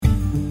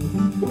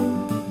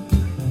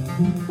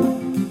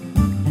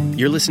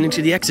You're listening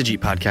to the Exegete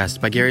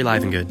Podcast by Gary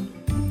Livengood.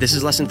 This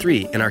is Lesson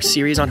 3 in our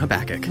series on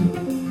Habakkuk.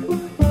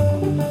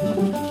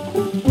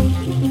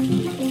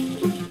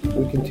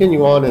 We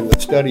continue on in the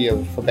study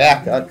of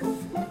Habakkuk,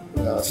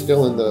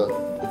 still in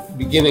the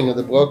beginning of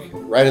the book,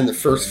 right in the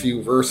first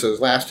few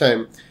verses. Last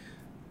time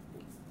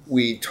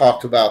we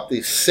talked about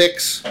the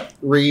 6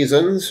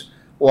 reasons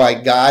why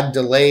God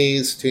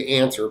delays to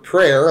answer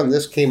prayer, and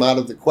this came out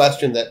of the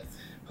question that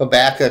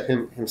Habakkuk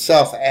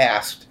himself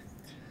asked.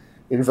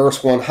 In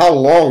verse 1, how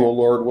long, O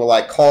Lord, will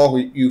I call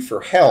you for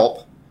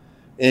help,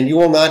 and you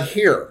will not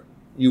hear?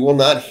 You will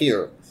not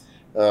hear.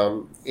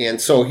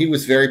 And so he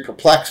was very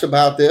perplexed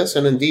about this,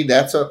 and indeed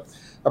that's a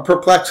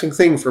perplexing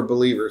thing for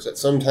believers, that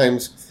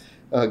sometimes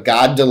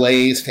God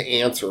delays to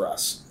answer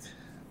us.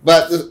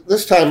 But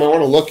this time I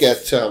want to look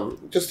at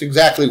just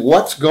exactly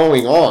what's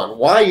going on.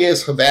 Why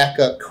is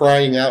Habakkuk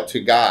crying out to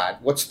God?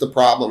 What's the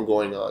problem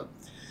going on?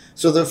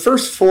 So the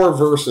first 4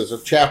 verses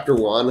of chapter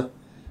 1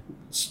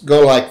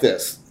 go like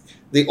this.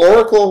 The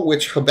oracle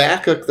which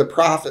Habakkuk the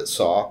prophet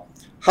saw,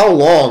 how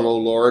long, O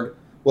Lord,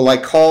 will I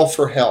call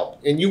for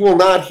help, and you will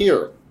not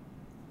hear?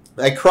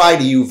 I cry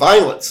to you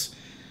violence,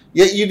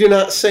 yet you do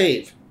not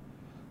save.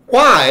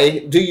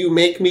 Why do you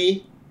make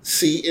me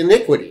see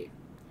iniquity,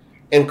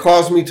 and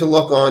cause me to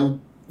look on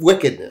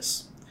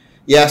wickedness?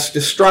 Yes,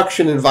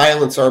 destruction and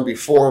violence are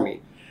before me.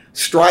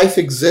 Strife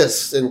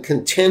exists, and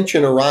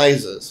contention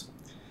arises.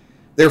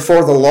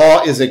 Therefore the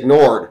law is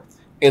ignored,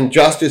 and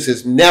justice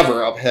is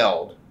never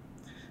upheld.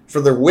 For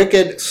the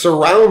wicked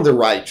surround the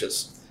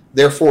righteous,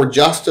 therefore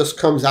justice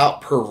comes out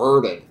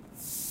perverted.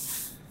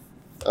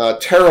 A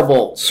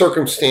terrible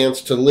circumstance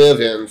to live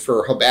in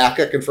for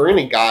Habakkuk and for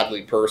any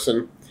godly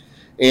person.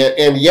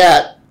 And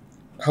yet,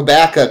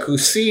 Habakkuk, who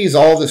sees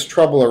all this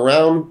trouble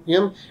around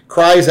him,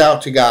 cries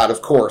out to God,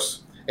 of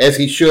course, as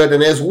he should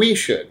and as we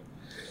should.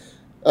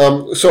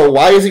 So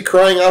why is he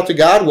crying out to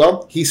God?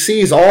 Well, he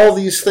sees all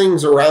these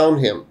things around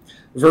him.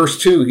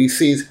 Verse 2, he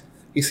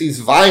sees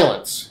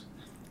violence.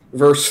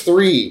 Verse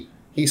 3,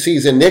 he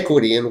sees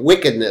iniquity and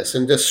wickedness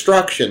and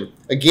destruction.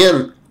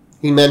 Again,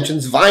 he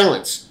mentions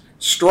violence,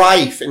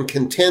 strife, and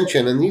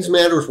contention, and these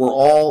matters were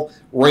all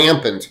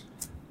rampant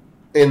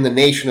in the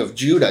nation of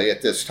Judah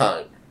at this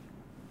time.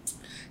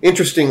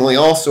 Interestingly,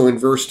 also in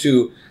verse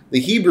 2,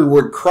 the Hebrew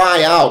word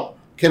cry out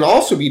can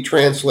also be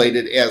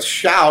translated as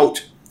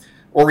shout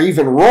or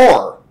even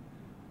roar.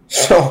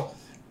 So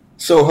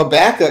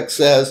Habakkuk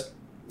says,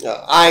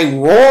 I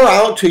roar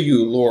out to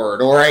you,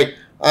 Lord, or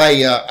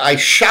I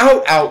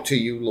shout out to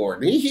you,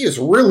 Lord. He is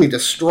really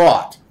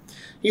distraught.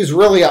 He's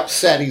really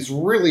upset. He's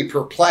really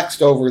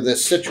perplexed over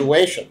this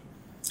situation.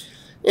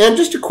 And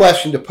just a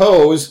question to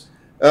pose,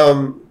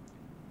 God's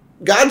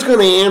going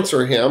to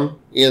answer him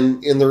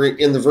in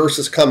the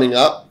verses coming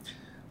up,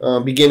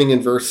 beginning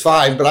in verse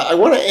 5. But I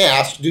want to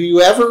ask, do you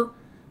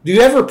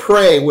ever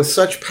pray with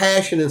such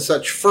passion and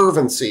such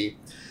fervency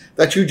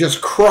that you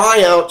just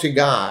cry out to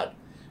God?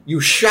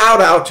 You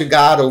shout out to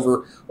God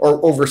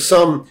over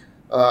some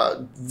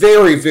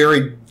very,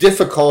 very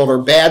difficult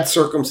or bad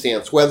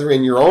circumstance, whether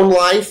in your own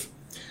life,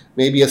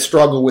 maybe a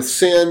struggle with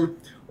sin,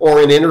 or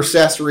an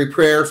intercessory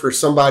prayer for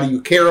somebody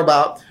you care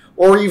about,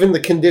 or even the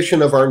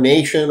condition of our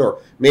nation,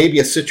 or maybe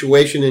a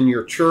situation in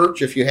your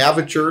church, if you have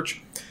a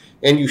church,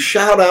 and you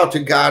shout out to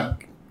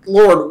God,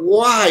 Lord,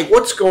 why?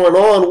 What's going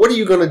on? What are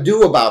you going to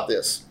do about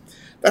this?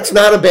 That's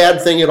not a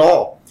bad thing at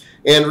all.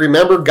 And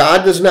remember,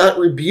 God does not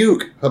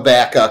rebuke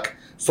Habakkuk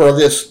for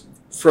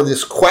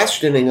this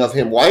questioning of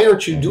him. Why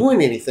aren't you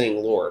doing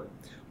anything, Lord?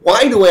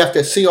 Why do I have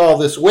to see all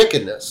this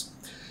wickedness?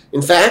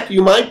 In fact,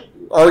 you might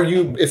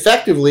argue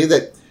effectively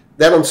that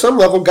on some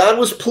level God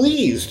was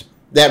pleased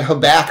that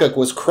Habakkuk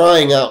was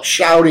crying out,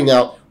 shouting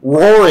out,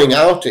 roaring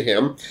out to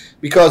him,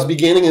 because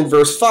beginning in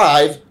verse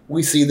 5,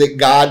 we see that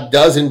God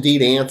does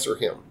indeed answer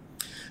him.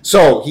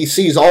 So he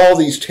sees all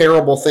these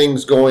terrible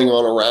things going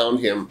on around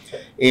him,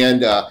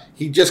 and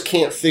he just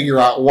can't figure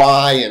out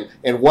why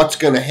and what's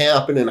going to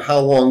happen and how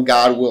long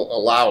God will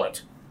allow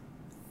it.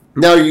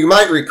 Now, you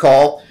might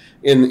recall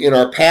in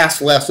our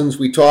past lessons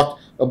we talked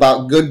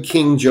about good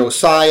King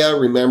Josiah.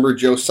 Remember,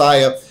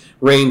 Josiah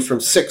reigned from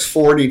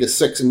 640 to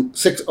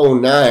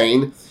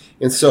 609,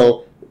 and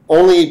so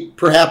only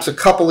perhaps a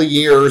couple of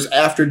years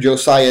after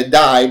Josiah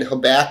died,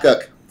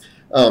 Habakkuk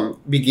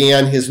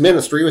began his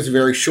ministry. It was a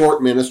very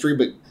short ministry,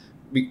 but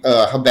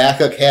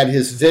Habakkuk had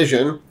his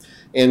vision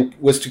and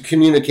was to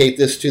communicate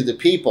this to the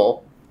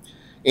people.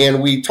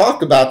 And we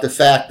talked about the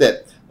fact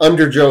that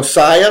under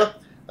Josiah,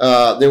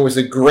 there was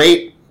a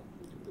great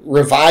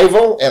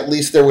revival. At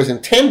least there was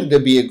intended to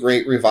be a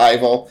great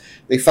revival.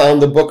 They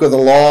found the book of the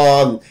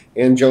law,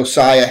 and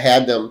Josiah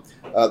had them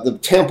the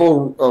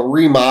temple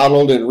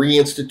remodeled and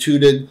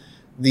reinstituted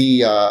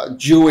the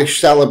Jewish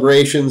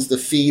celebrations, the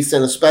feasts,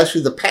 and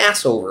especially the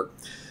Passover,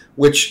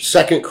 which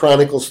 2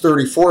 Chronicles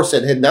 34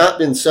 said had not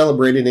been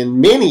celebrated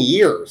in many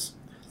years.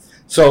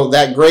 So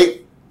that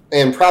great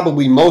and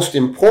probably most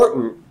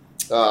important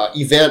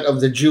event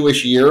of the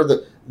Jewish year,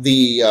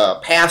 the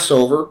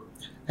Passover,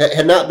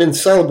 had not been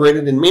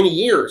celebrated in many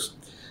years.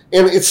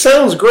 And it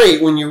sounds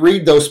great when you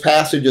read those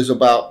passages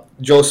about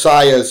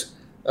Josiah's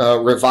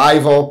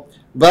revival.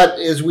 But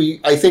as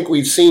I think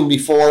we've seen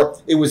before,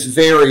 it was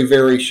very,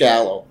 very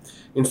shallow.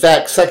 In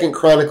fact, 2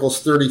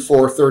 Chronicles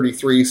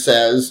 34:33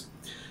 says,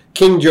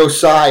 King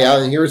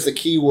Josiah, and here's the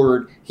key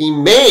word, he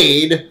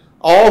made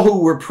all who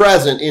were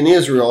present in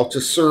Israel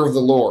to serve the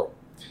Lord.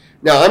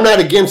 Now, I'm not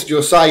against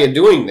Josiah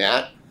doing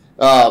that.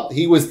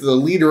 He was the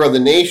leader of the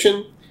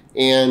nation,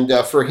 and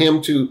for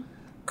him to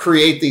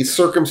create these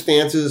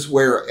circumstances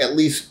where at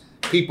least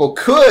people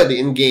could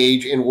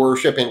engage in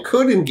worship and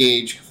could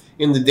engage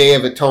in the Day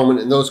of Atonement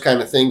and those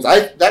kind of things,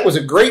 that was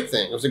a great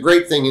thing. It was a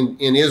great thing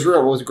in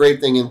Israel. It was a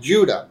great thing in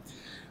Judah.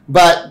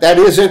 But that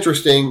is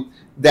interesting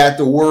that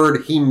the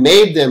word he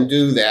made them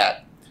do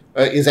that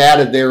is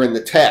added there in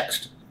the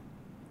text.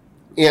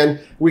 And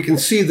we can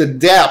see the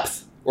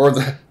depth or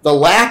the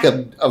lack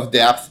of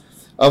depth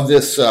of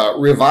this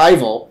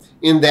revival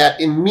in that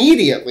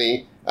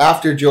immediately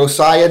after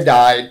Josiah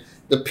died,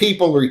 the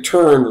people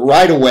returned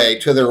right away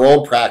to their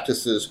old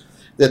practices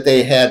that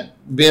they had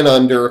been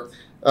under,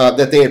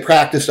 that they had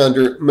practiced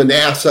under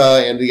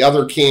Manasseh and the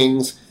other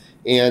kings,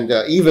 and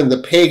even the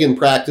pagan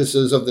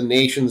practices of the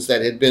nations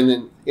that had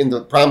been in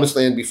the Promised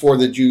Land before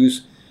the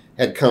Jews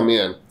had come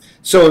in.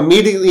 So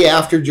immediately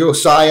after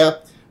Josiah,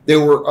 there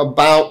were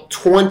about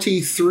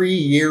 23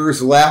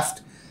 years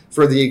left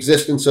for the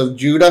existence of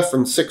Judah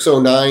from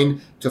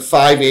 609 to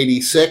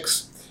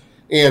 586.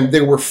 And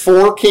there were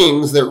 4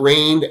 kings that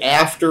reigned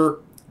after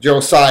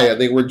Josiah.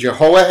 They were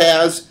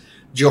Jehoahaz,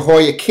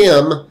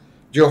 Jehoiakim,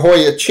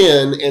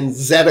 Jehoiachin, and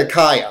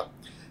Zedekiah.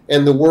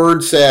 And the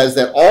word says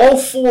that all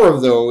 4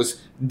 of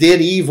those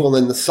did evil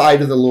in the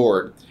sight of the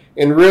Lord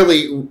and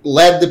really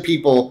led the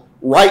people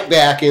right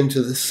back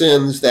into the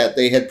sins that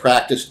they had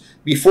practiced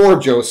before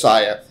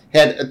Josiah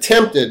had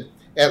attempted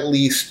at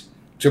least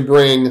to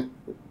bring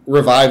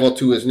revival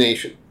to his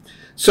nation.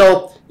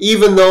 So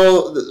even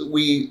though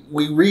we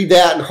read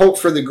that and hope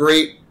for a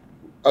great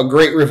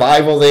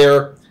revival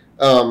there,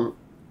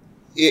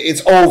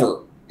 it's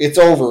over. It's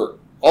over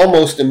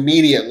almost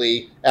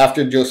immediately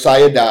after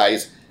Josiah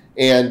dies.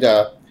 And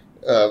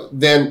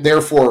then,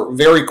 therefore,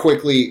 very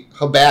quickly,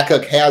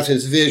 Habakkuk has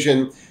his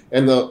vision,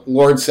 and the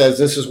Lord says,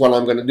 this is what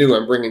I'm going to do.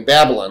 I'm bringing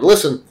Babylon.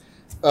 Listen,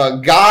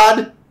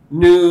 God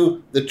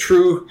knew the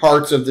true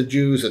hearts of the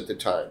Jews at the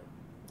time.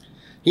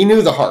 He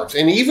knew the hearts.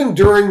 And even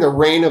during the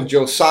reign of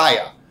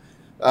Josiah,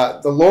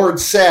 the Lord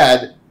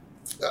said,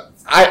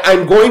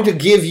 I'm going to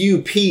give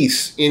you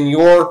peace in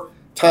your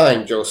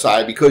time,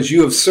 Josiah, because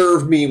you have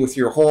served me with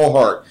your whole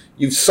heart.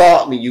 You've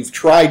sought me. You've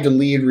tried to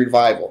lead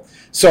revival.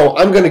 So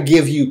I'm going to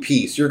give you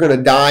peace. You're going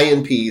to die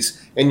in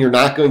peace, and you're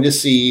not going to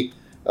see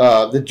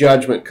the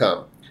judgment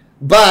come.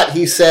 But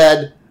he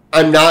said,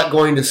 I'm not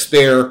going to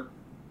spare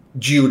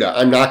Judah.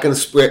 I'm not going to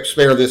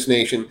spare this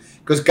nation,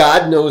 because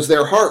God knows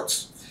their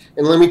hearts.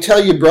 And let me tell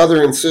you,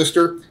 brother and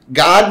sister,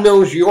 God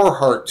knows your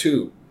heart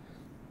too.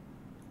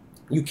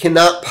 You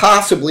cannot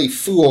possibly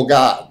fool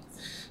God.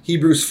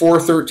 Hebrews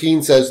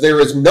 4:13 says, there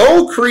is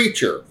no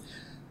creature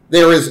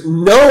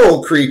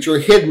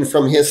hidden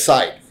from his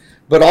sight,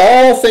 but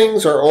all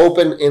things are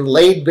open and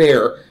laid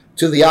bare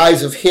to the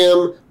eyes of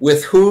him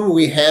with whom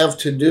we have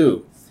to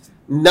do.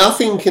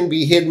 Nothing can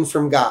be hidden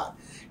from God.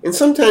 And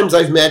sometimes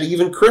I've met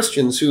even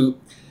Christians who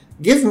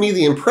give me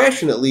the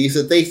impression, at least,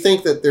 that they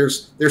think that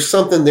there's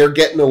something they're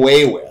getting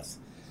away with,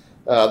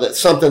 that's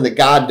something that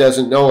God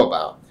doesn't know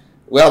about.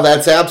 Well,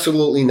 that's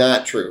absolutely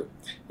not true.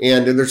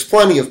 And there's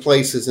plenty of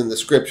places in the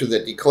Scripture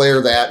that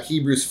declare that.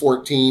 Hebrews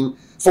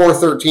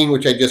 4:13,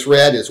 which I just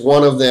read, is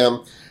one of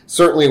them.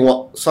 Certainly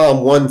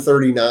Psalm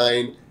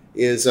 139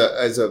 is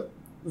a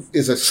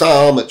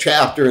psalm, a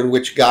chapter in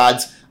which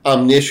God's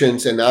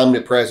omniscience and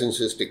omnipresence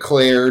is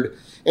declared.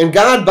 And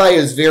God, by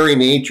his very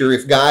nature,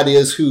 if God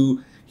is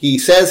who he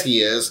says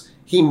he is,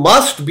 he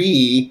must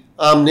be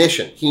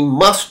omniscient. He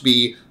must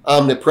be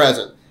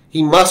omnipresent.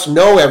 He must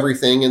know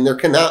everything, and there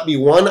cannot be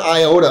one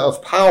iota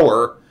of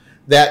power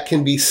that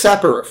can be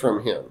separate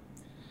from him.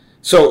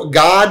 So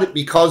God,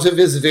 because of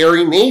his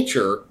very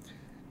nature,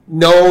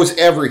 knows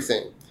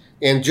everything.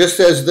 And just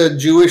as the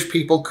Jewish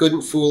people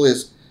couldn't fool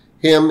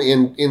him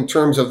in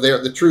terms of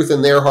the truth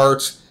in their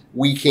hearts,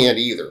 we can't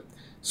either.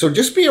 So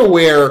just be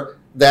aware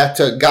that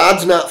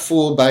God's not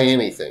fooled by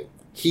anything.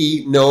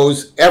 He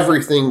knows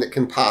everything that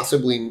can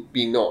possibly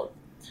be known.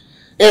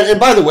 And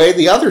by the way,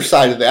 the other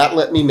side of that,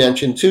 let me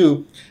mention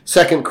too,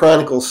 2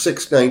 Chronicles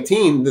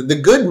 6:19, the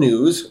good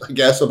news, I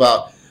guess,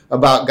 about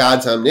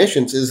God's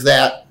omniscience is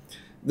that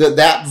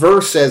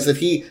verse says that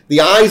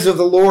the eyes of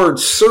the Lord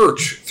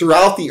search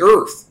throughout the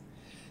earth.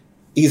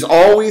 He's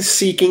always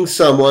seeking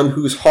someone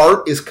whose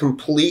heart is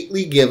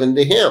completely given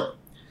to him.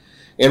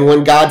 And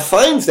when God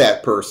finds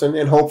that person,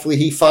 and hopefully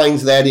he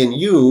finds that in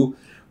you,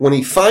 when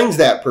he finds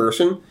that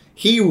person,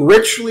 he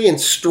richly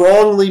and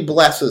strongly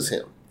blesses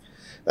him.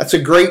 That's a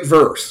great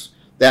verse,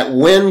 that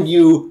when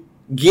you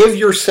give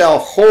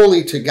yourself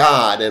wholly to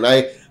God, and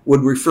I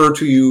would refer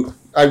you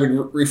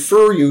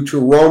to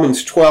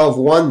Romans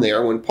 12:1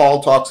 there, when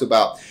Paul talks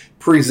about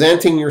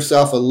presenting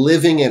yourself a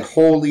living and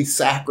holy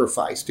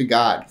sacrifice to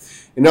God.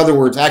 In other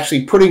words,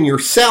 actually putting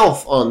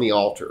yourself on the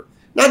altar,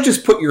 Not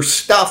just put your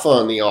stuff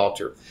on the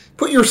altar.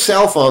 Put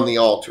yourself on the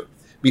altar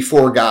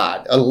before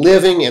God, a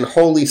living and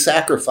holy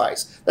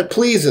sacrifice that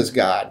pleases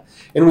God.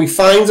 And we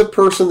find a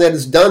person that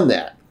has done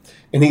that.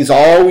 And he's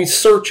always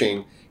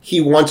searching.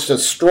 He wants to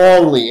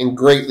strongly and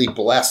greatly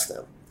bless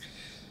them.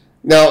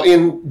 Now,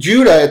 in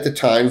Judah at the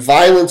time,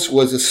 violence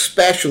was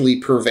especially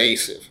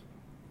pervasive.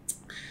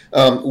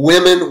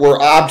 Women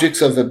were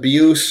objects of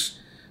abuse.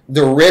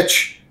 The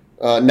rich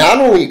not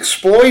only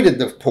exploited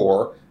the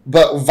poor,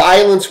 but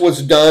violence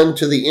was done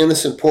to the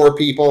innocent poor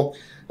people.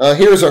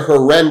 Here's a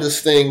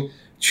horrendous thing.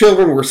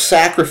 Children were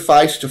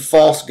sacrificed to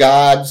false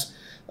gods,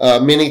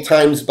 many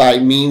times by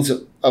means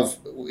of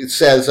it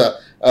says,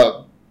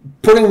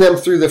 putting them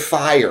through the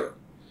fire.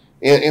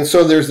 And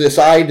so there's this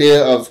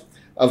idea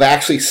of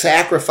actually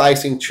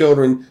sacrificing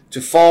children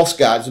to false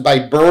gods by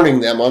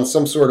burning them on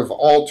some sort of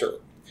altar.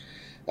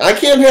 I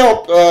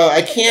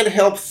can't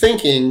help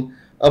thinking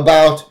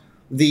about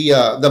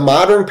the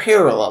modern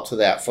parallel to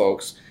that,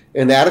 folks,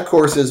 and that, of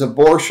course, is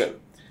abortion.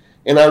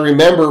 And I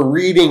remember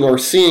reading or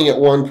seeing at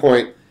one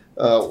point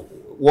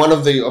one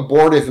of the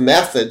abortive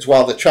methods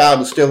while the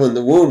child is still in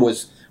the womb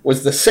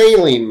was the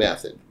saline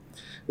method.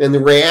 And the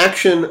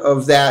reaction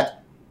of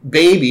that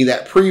baby,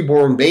 that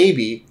preborn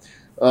baby,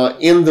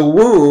 in the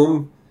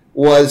womb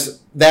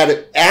was that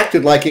it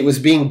acted like it was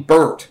being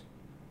burnt.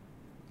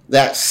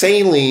 That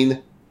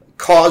saline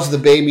caused the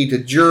baby to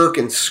jerk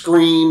and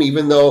scream,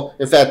 even though,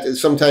 in fact,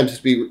 sometimes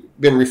it's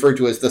been referred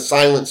to as the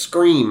silent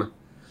scream.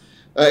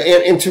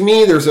 And to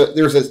me, there's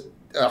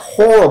a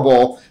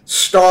horrible,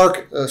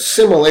 stark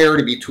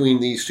similarity between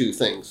these two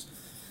things.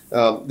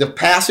 The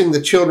passing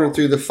the children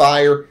through the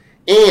fire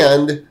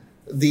and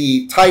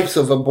the types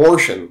of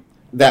abortion.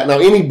 That now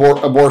any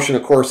abortion,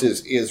 of course,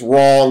 is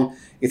wrong.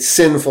 It's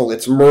sinful.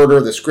 It's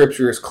murder. The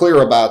Scripture is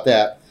clear about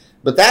that.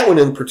 But that one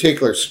in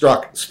particular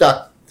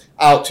stuck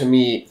out to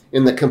me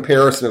in the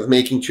comparison of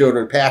making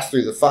children pass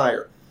through the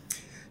fire.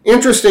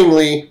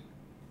 Interestingly,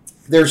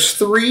 there's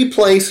 3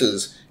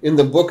 places in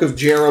the book of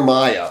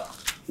Jeremiah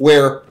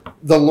where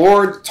the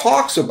Lord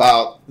talks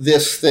about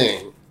this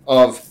thing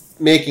of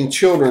making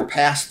children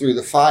pass through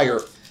the fire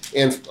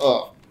and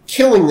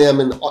killing them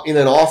in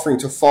an offering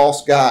to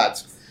false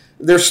gods.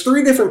 There's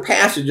 3 different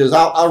passages.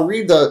 I'll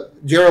read the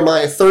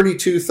Jeremiah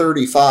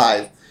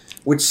 32:35,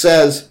 which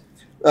says,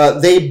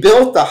 they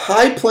built the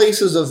high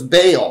places of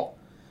Baal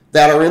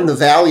that are in the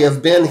valley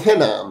of Ben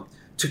Hinnom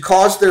to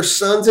cause their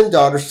sons and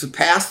daughters to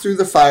pass through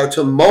the fire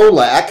to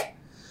Molech,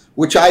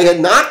 which I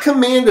had not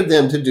commanded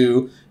them to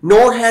do,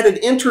 nor had it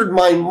entered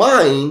my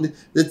mind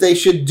that they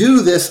should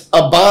do this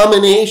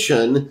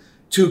abomination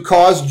to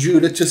cause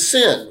Judah to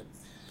sin.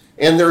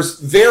 And there's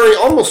very,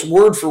 almost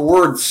word for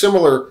word,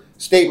 similar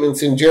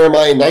statements in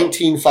Jeremiah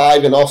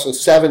 19:5 and also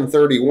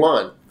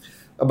 7:31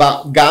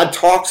 about God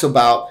talks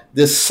about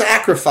this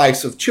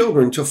sacrifice of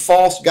children to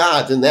false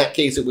gods. In that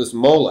case, it was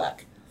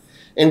Molech.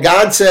 And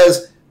God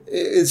says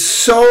it's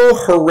so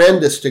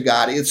horrendous to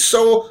God. It's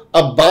so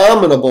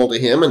abominable to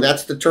him, and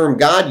that's the term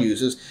God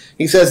uses.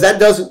 He says that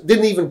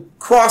didn't even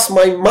cross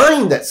my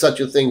mind that such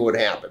a thing would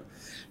happen.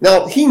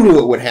 Now, he knew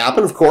it would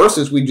happen, of course,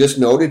 as we just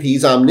noted.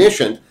 He's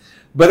omniscient.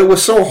 But it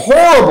was so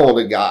horrible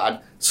to God,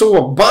 so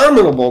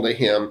abominable to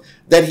him,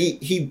 that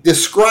he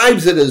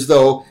describes it as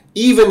though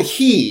even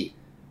he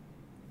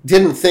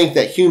didn't think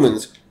that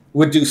humans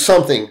would do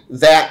something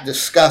that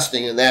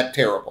disgusting and that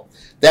terrible.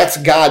 That's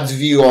God's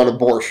view on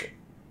abortion.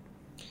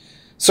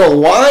 So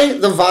why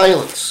the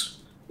violence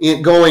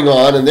going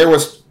on? And there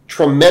was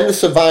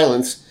tremendous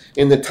violence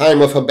in the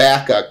time of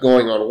Habakkuk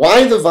going on.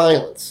 Why the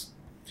violence?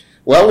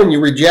 Well, when you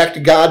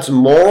reject God's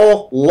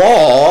moral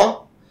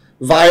law,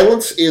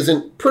 violence is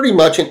pretty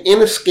much an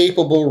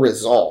inescapable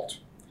result.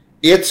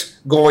 It's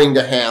going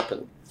to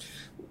happen.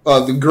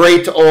 The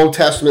great Old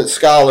Testament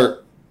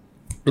scholar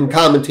and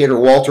commentator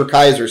Walter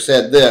Kaiser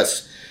said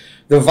this: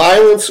 the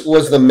violence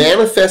was the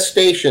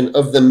manifestation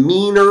of the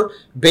meaner,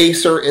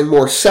 baser, and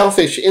more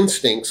selfish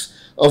instincts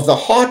of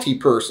the haughty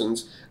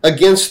persons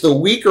against the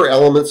weaker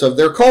elements of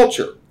their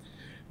culture.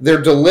 Their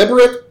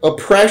deliberate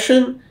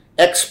oppression,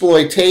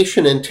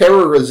 exploitation, and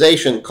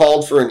terrorization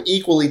called for an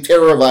equally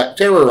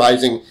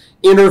terrorizing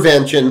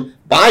intervention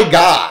by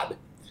God.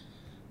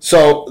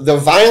 So the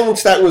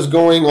violence that was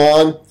going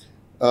on,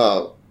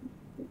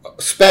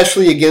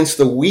 especially against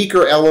the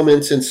weaker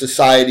elements in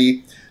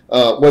society,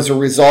 was a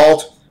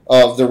result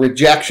of the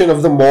rejection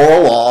of the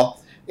moral law.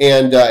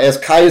 And as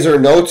Kaiser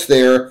notes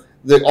there,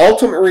 the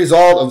ultimate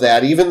result of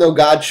that, even though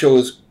God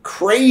shows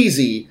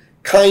crazy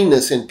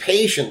kindness and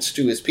patience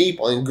to his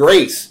people and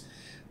grace,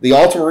 the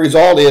ultimate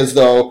result is,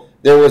 though,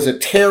 there was a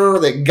terror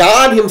that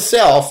God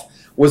himself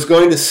was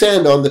going to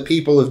send on the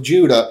people of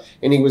Judah,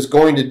 and he was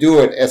going to do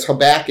it, as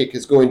Habakkuk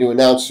is going to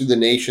announce, through the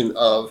nation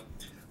of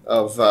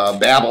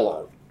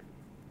Babylon.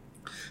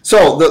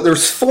 So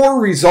there's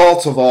 4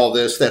 results of all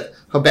this that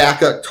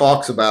Habakkuk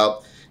talks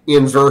about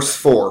in verse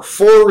 4.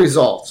 4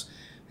 results.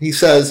 He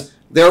says,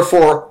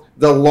 therefore,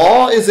 the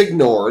law is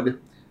ignored,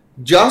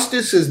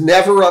 justice is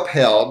never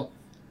upheld,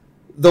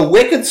 the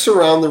wicked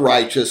surround the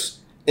righteous,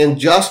 and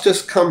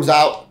justice comes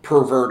out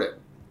perverted.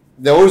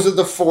 Those are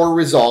the four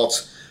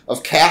results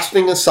of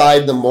casting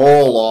aside the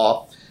moral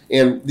law,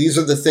 and these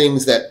are the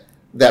things that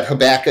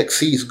Habakkuk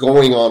sees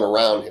going on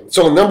around him.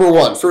 So number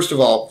one, first of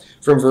all,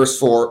 from verse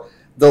 4,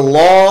 the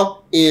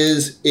law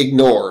is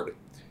ignored.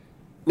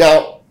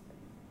 Now,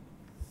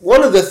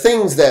 one of the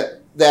things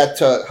that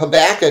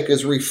Habakkuk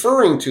is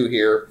referring to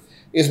here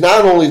is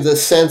not only the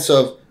sense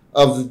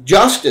of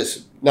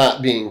justice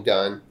not being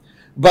done,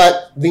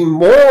 but the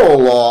moral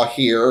law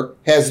here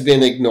has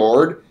been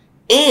ignored,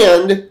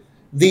 and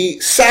the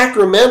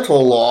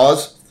sacramental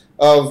laws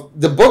of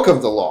the book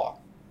of the law,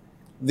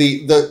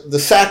 the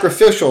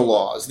sacrificial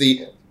laws,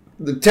 the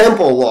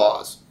temple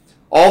laws,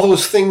 all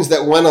those things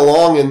that went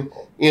along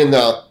in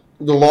the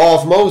law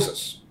of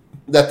Moses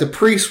that the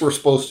priests were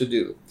supposed to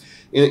do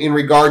in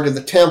regard to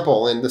the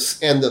temple and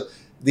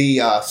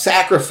the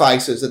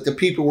sacrifices that the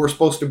people were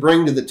supposed to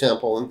bring to the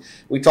temple. And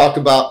we talked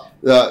about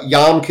the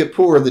Yom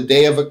Kippur, the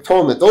Day of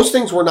Atonement. Those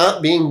things were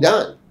not being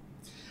done.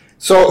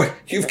 So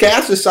you've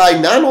cast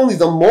aside not only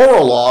the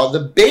moral law, the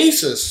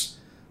basis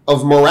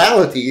of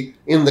morality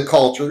in the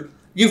culture,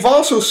 you've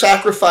also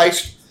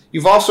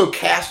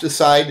cast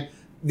aside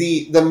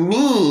the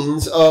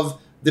means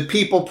of the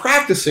people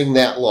practicing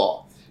that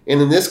law.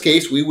 And in this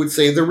case, we would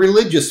say the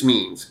religious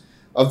means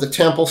of the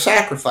temple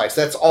sacrifice.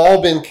 That's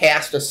all been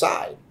cast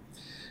aside.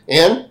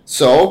 And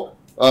so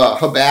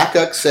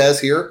Habakkuk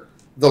says here,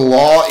 the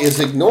law is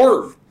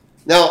ignored.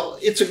 Now,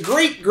 it's a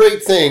great,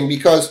 great thing,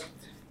 because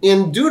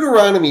in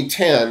Deuteronomy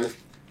 10,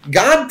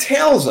 God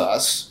tells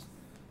us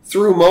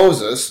through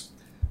Moses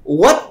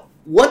what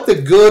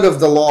the good of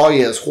the law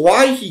is,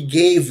 why he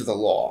gave the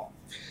law.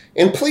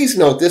 And please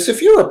note this,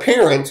 if you're a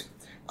parent,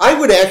 I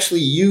would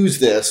actually use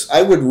this.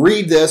 I would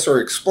read this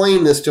or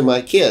explain this to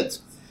my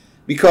kids,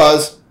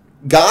 because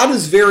God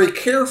is very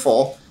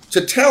careful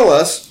to tell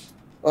us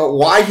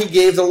why he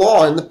gave the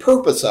law and the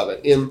purpose of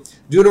it. In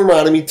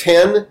Deuteronomy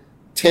 10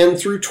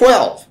 through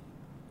 12,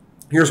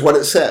 here's what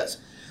it says.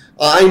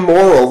 I,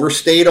 moreover,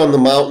 stayed on the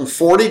mountain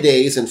 40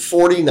 days and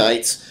 40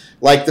 nights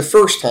like the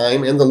first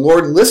time, and the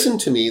Lord listened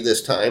to me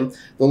this time.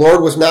 The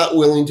Lord was not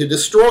willing to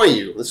destroy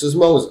you. This is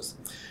Moses.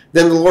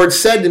 Then the Lord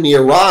said to me,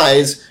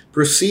 arise,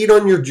 proceed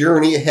on your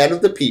journey ahead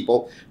of the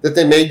people, that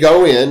they may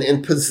go in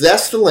and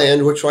possess the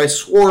land which I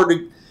swore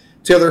to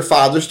their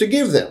fathers to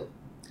give them.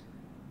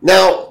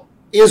 Now,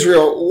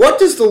 Israel, what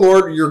does the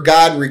Lord your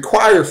God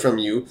require from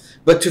you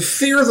but to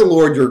fear the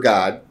Lord your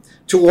God,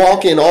 to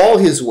walk in all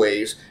his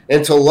ways,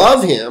 and to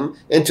love him,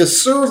 and to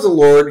serve the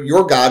Lord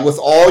your God with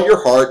all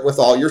your heart, with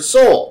all your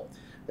soul?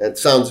 That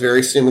sounds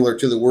very similar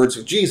to the words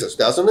of Jesus,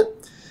 doesn't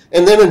it?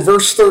 And then in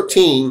verse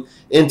 13,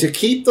 and to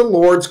keep the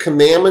Lord's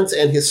commandments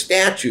and his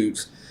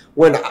statutes,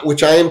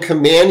 which I am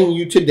commanding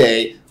you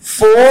today,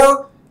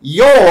 for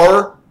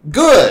your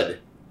good.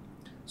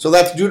 So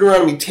that's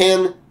Deuteronomy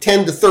 10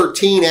 to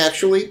 13,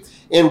 actually.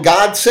 And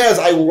God says,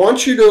 I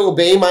want you to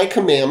obey my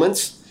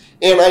commandments,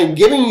 and I'm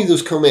giving you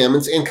those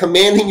commandments and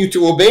commanding you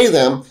to obey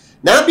them,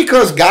 not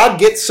because God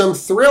gets some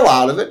thrill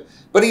out of it,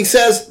 but he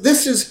says,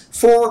 this is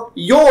for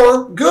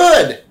your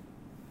good.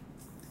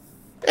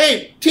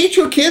 Hey, teach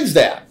your kids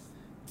that.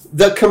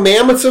 The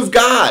commandments of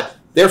God,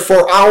 they're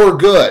for our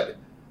good.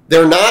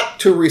 They're not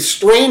to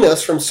restrain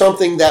us from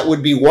something that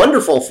would be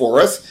wonderful for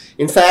us.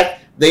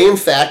 They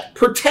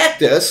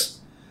protect us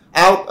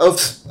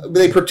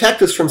they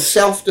protect us from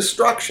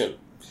self-destruction.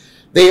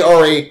 They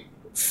are a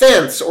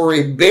fence or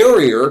a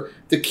barrier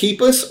to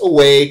keep us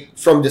away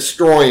from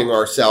destroying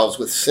ourselves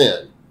with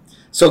sin.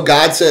 So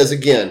God says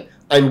again,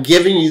 I'm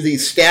giving you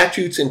these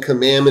statutes and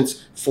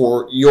commandments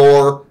for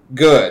your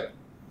good.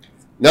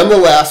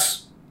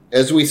 Nonetheless,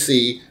 as we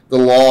see, the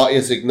law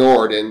is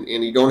ignored, and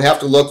you don't have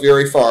to look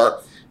very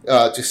far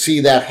to see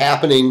that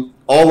happening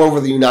all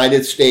over the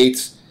United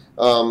States,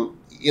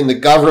 in the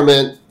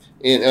government,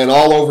 and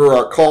all over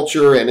our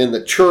culture, and in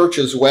the church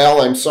as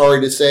well, I'm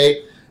sorry to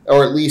say,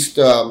 or at least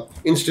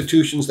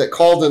institutions that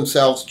call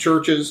themselves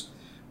churches.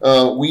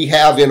 We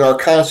have in our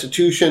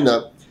Constitution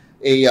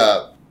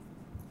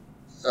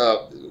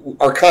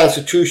our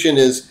Constitution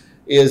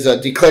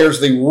declares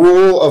the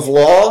rule of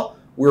law.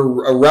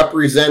 We're a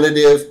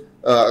representative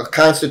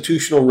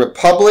constitutional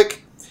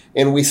republic,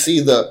 and we see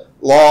the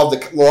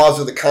laws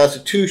of the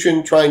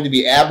Constitution trying to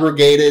be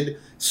abrogated,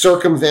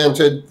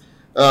 circumvented,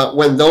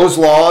 when those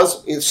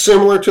laws,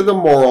 similar to the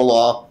moral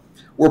law,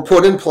 were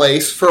put in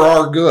place for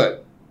our good.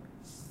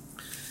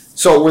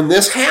 So when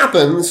this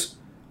happens,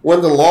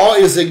 when the law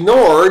is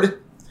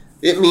ignored,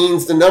 it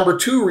means the number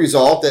 2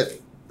 result that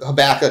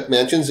Habakkuk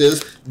mentions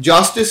is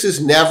justice is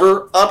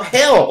never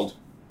upheld.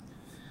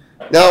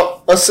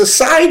 Now, a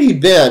society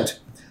bent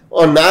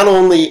on not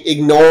only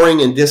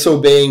ignoring and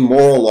disobeying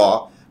moral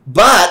law,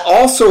 but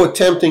also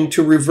attempting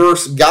to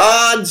reverse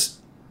God's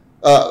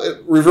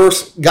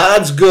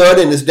good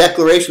and his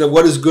declaration of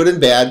what is good and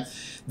bad,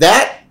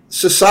 that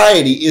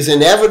society is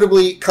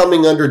inevitably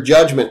coming under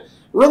judgment,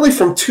 really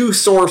from 2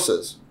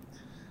 sources.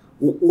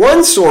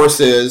 One source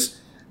is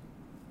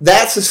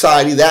that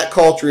society, that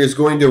culture is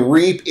going to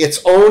reap its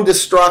own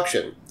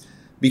destruction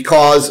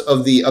because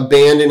of the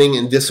abandoning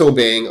and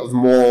disobeying of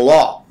moral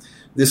law.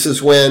 This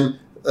is when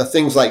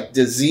things like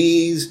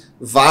disease,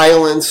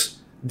 violence,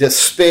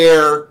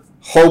 despair,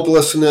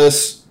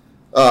 hopelessness,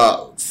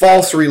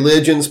 false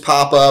religions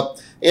pop up.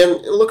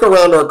 And look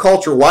around our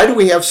culture. Why do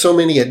we have so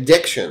many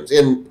addictions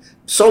and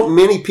so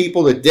many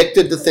people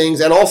addicted to things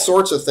and all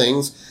sorts of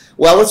things?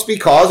 Well, it's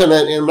because, and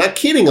I'm not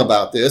kidding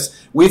about this,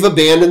 we've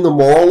abandoned the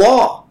moral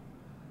law.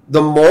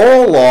 The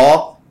moral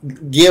law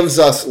gives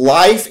us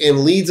life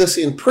and leads us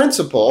in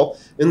principle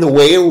in the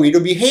way we to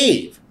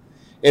behave.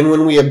 And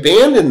when we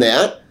abandon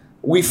that,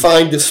 we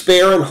find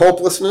despair and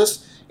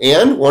hopelessness.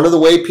 And one of the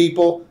way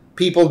people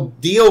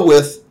deal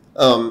with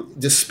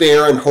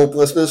despair and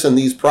hopelessness and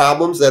these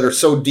problems that are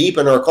so deep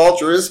in our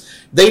culture is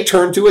they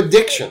turn to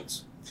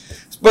addictions.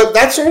 But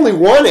that's only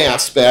one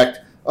aspect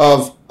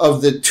of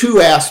the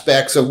two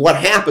aspects of what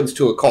happens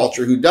to a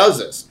culture who does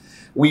this.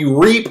 We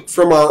reap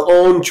from our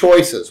own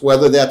choices,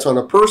 whether that's on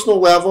a personal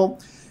level,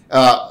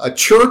 a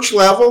church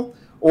level,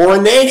 or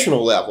a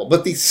national level.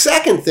 But the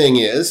second thing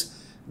is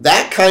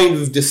that kind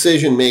of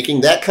decision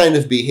making, that kind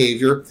of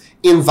behavior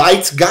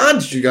invites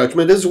God's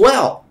judgment as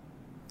well.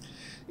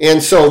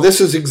 And so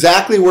this is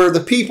exactly where the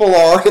people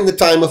are in the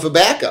time of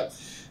Habakkuk.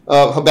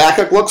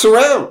 Habakkuk looks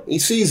around. He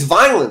sees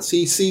violence.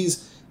 He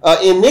sees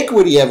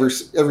iniquity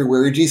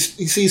everywhere. He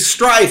sees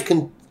strife,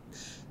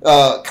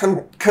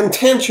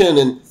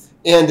 contention,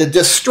 and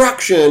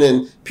destruction,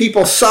 and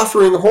people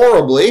suffering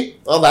horribly.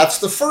 Well, that's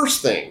the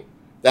first thing.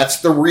 That's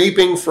the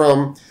reaping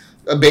from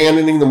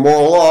abandoning the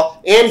moral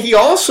law. And he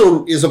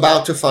also is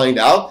about to find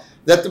out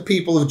that the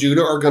people of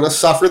Judah are going to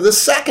suffer the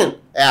second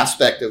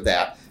aspect of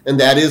that. And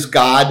that is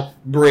God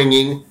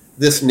bringing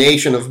this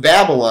nation of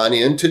Babylon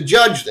in to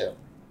judge them.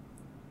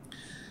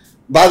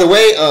 By the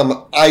way,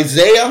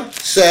 Isaiah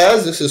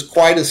says, this is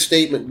quite a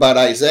statement by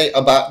Isaiah,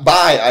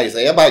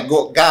 by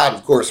God,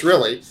 of course,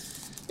 really.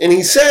 And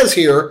he says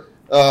here,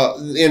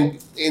 and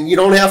you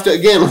don't have to,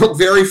 again, look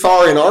very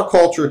far in our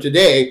culture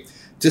today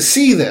to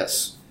see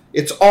this.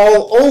 It's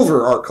all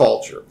over our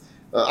culture.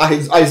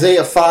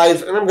 Isaiah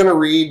 5, and I'm going to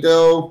read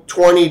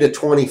 20 to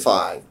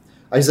 25.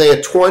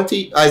 Isaiah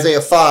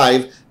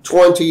 5,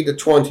 20 to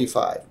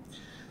 25.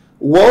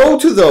 Woe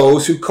to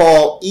those who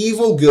call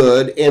evil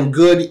good and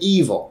good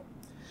evil,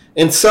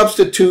 and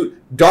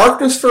substitute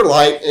darkness for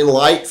light and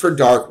light for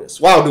darkness.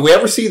 Wow, do we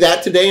ever see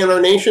that today in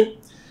our nation?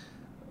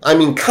 I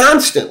mean,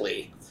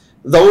 constantly.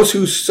 Those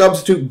who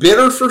substitute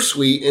bitter for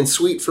sweet and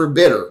sweet for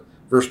bitter.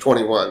 Verse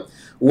 21.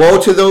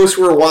 Woe to those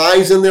who are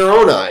wise in their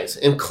own eyes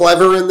and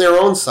clever in their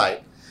own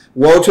sight.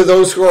 Woe to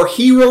those who are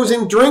heroes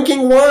in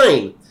drinking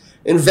wine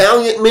and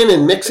valiant men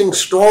in mixing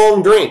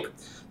strong drink.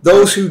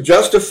 Those who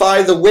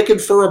justify the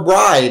wicked for a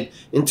bribe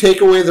and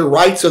take away the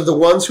rights of the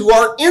ones who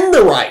are in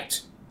the right.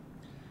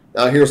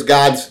 Now here's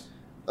God's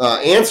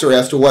answer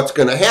as to what's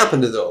going to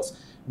happen to those.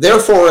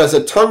 Therefore, as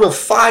a tongue of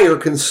fire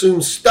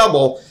consumes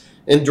stubble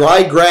and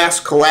dry grass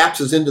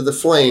collapses into the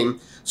flame,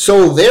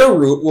 so their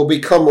root will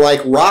become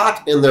like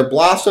rot and their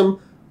blossom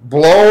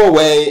blow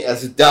away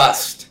as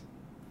dust.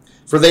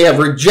 For they have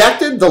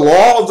rejected the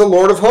law of the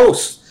Lord of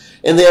hosts,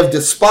 and they have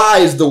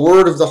despised the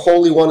word of the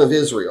Holy One of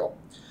Israel.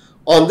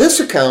 On this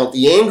account,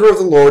 the anger of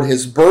the Lord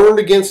has burned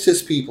against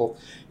his people,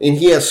 and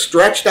he has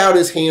stretched out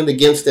his hand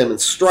against them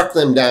and struck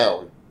them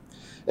down.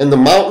 And the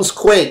mountains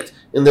quaked,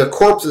 and their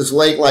corpses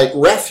lay like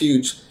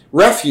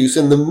refuse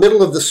in the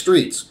middle of the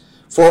streets.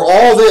 For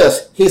all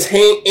this, his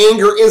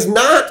anger is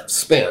not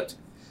spent,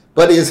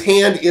 but his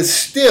hand is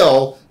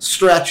still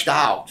stretched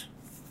out.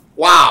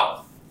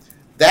 Wow.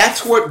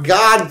 That's what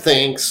God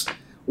thinks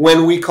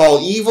when we call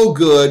evil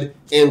good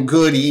and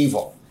good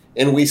evil.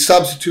 And we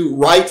substitute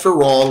right for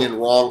wrong and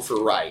wrong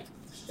for right.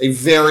 A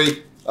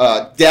very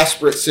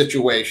desperate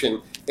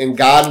situation. And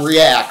God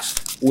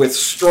reacts with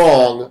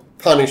strong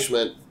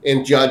punishment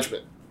and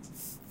judgment.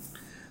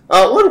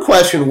 One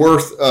question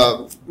worth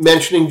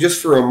mentioning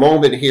just for a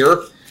moment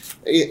here,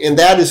 and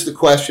that is the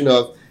question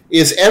of,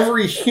 is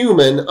every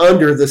human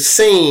under the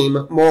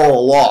same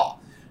moral law?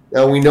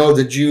 Now we know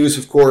the Jews,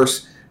 of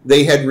course,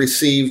 they had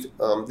received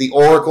the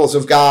oracles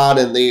of God,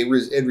 and they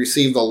had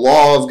received the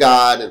law of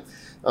God, and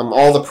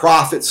all the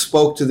prophets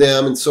spoke to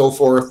them and so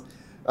forth.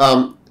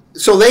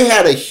 So they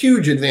had a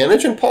huge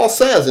advantage, and Paul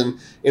says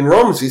in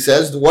Romans, he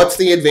says, what's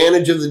the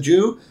advantage of the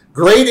Jew?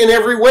 Great in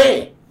every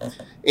way.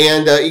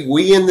 And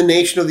we in the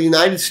nation of the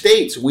United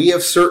States, we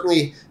have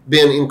certainly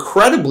been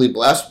incredibly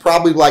blessed,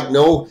 probably like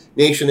no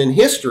nation in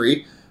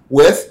history,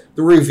 with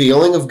the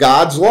revealing of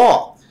God's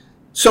law.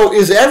 So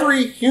is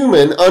every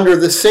human under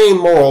the same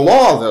moral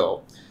law,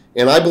 though?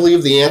 And I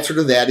believe the answer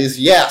to that is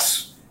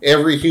yes.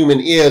 Every human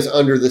is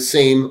under the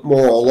same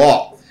moral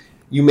law.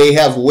 You may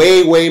have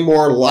way, way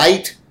more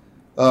light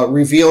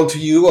revealed to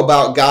you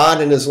about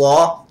God and his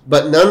law,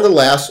 but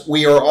nonetheless,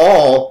 we are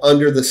all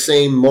under the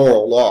same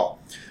moral law.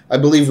 I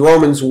believe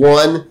Romans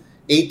 1,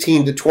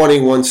 18 to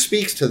 21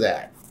 speaks to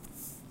that.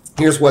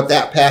 Here's what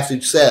that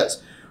passage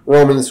says.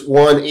 Romans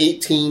 1,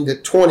 18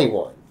 to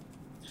 21.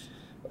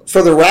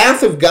 For the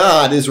wrath of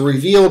God is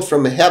revealed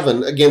from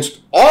heaven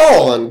against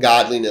all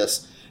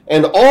ungodliness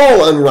and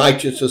all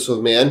unrighteousness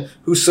of men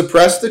who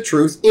suppress the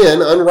truth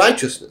in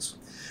unrighteousness,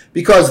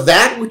 because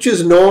that which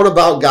is known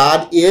about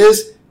God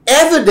is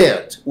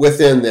evident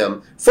within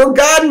them, for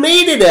God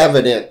made it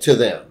evident to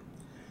them.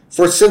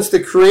 For since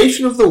the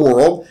creation of the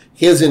world,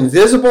 his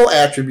invisible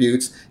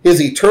attributes,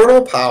 his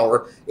eternal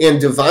power,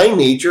 and divine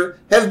nature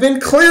have been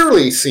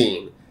clearly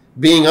seen,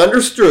 being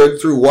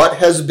understood through what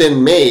has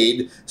been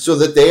made, so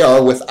that they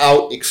are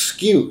without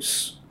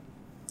excuse.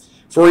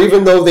 For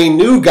even though they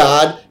knew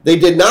God, they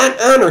did not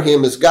honor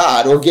him as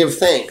God or give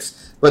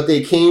thanks, but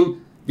they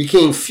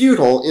became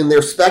futile in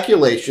their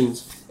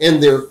speculations,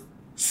 and their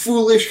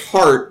foolish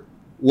heart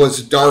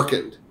was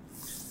darkened.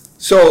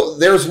 So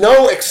there's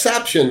no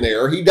exception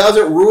there. He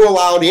doesn't rule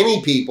out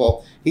any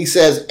people. He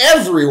says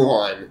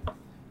everyone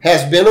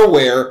has been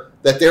aware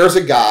that there's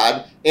a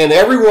God, and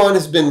everyone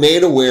has been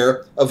made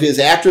aware of his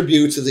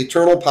attributes, his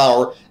eternal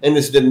power, and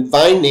his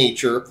divine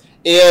nature.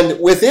 And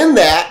within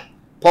that,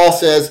 Paul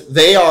says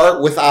they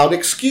are without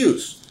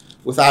excuse.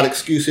 Without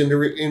excuse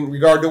in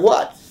regard to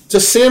what? To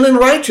sin and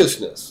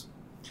righteousness.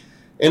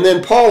 And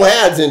then Paul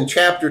adds in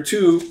chapter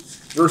 2,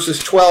 verses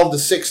 12 to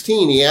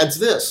 16, he adds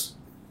this.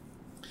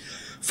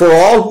 For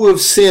all who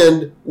have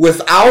sinned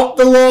without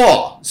the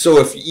law,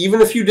 so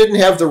even if you didn't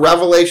have the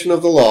revelation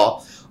of the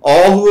law,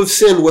 all who have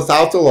sinned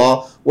without the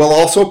law will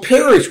also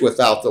perish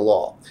without the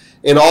law.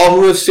 And all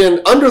who have sinned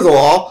under the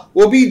law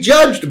will be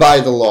judged by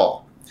the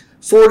law.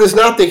 For it is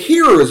not the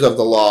hearers of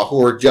the law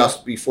who are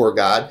just before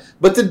God,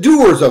 but the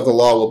doers of the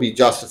law will be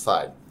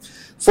justified.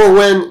 For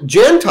when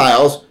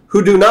Gentiles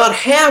who do not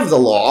have the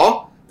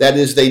law, that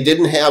is, they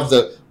didn't have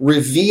the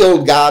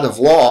revealed God of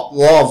law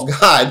of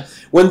God,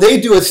 when they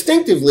do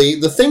instinctively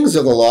the things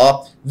of the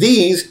law,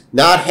 these,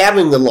 not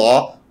having the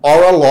law,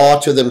 are a law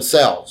to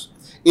themselves,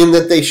 in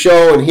that they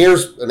show, and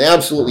here's an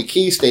absolutely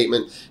key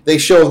statement, they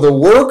show the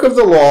work of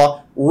the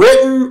law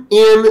written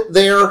in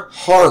their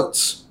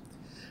hearts,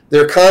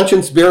 their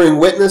conscience bearing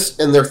witness,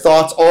 and their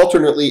thoughts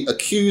alternately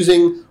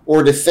accusing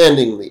or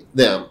defending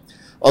them,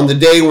 on the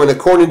day when,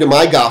 according to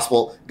my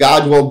gospel,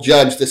 God will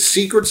judge the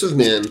secrets of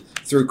men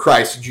through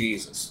Christ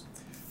Jesus.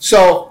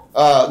 So,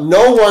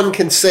 no one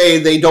can say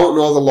they don't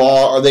know the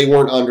law or they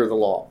weren't under the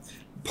law.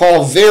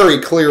 Paul very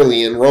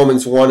clearly in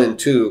Romans 1 and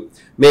 2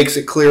 makes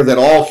it clear that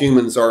all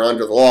humans are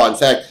under the law. In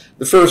fact,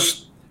 the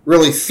first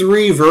really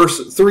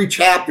three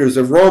chapters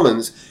of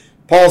Romans,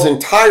 Paul's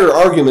entire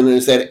argument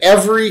is that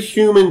every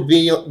human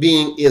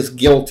being is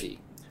guilty.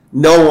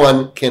 No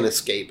one can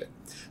escape it.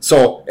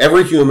 So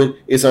every human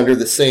is under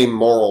the same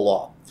moral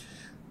law.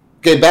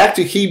 Okay, back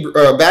to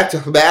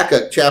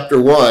Habakkuk chapter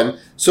 1.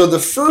 So the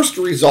first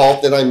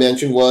result that I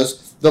mentioned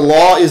was the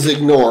law is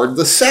ignored.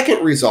 The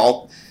second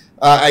result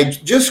I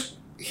just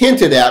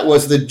hinted at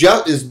was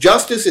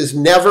justice is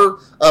never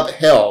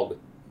upheld.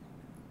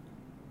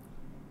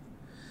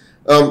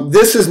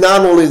 This is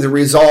not only the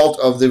result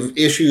of the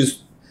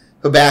issues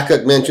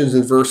Habakkuk mentions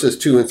in verses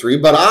 2 and 3,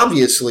 but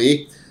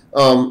obviously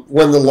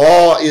when the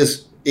law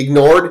is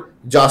ignored,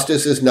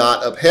 justice is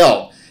not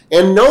upheld.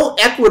 And no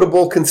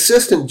equitable,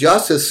 consistent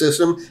justice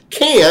system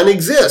can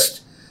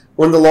exist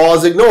when the law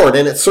is ignored,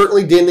 and it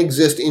certainly didn't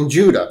exist in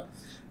Judah.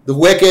 The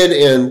wicked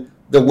and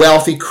the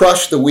wealthy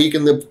crushed the weak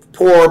and the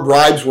poor.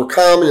 Bribes were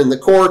common in the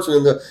courts and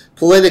in the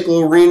political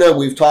arena.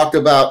 We've talked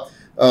about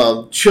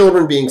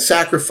children being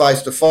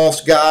sacrificed to false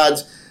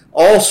gods.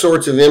 All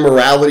sorts of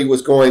immorality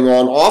was going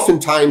on.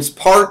 Oftentimes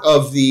part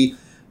of the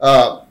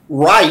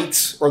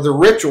rites or the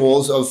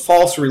rituals of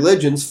false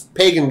religions,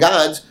 pagan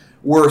gods,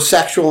 were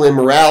sexual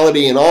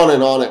immorality, and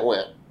on it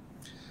went.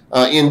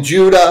 In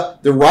Judah,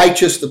 the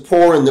righteous, the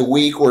poor, and the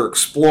weak were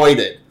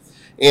exploited.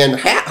 And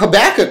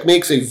Habakkuk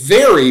makes a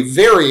very,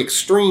 very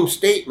extreme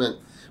statement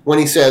when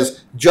he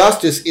says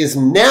justice is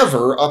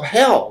never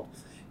upheld.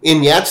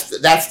 And yet,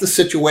 that's the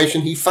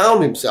situation he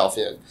found himself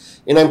in.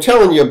 And I'm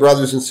telling you,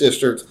 brothers and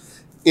sisters,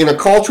 in a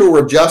culture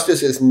where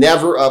justice is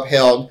never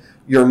upheld,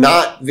 you're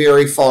not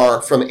very far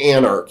from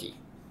anarchy.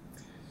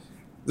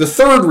 The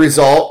third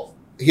result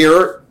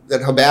here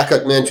that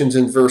Habakkuk mentions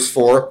in verse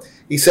 4,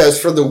 he says,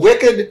 for the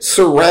wicked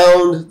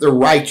surround the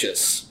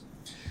righteous.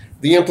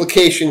 The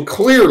implication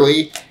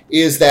clearly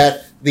is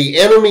that the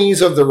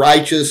enemies of the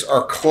righteous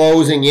are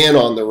closing in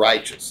on the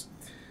righteous,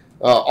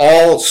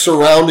 all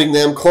surrounding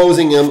them,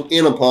 closing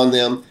in upon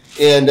them,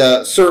 and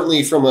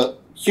certainly from a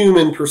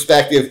human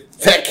perspective,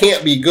 that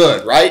can't be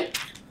good, right?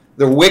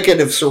 The wicked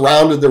have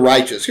surrounded the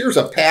righteous. Here's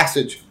a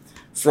passage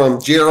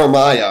from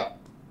Jeremiah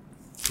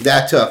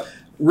that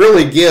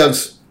really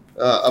gives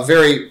a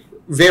very,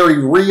 very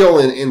real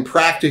and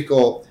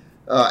practical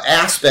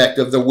aspect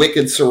of the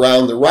wicked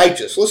surround the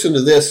righteous. Listen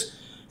to this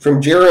from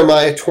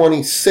Jeremiah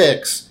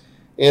 26,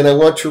 and I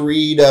want to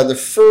read the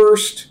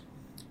first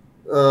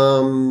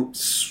 11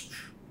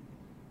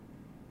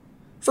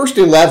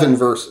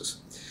 verses.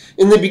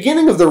 In the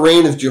beginning of the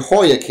reign of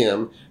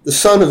Jehoiakim, the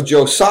son of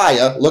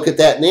Josiah, look at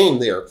that name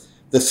there,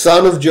 the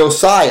son of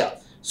Josiah.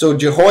 So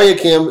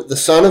Jehoiakim, the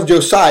son of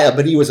Josiah,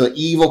 but he was an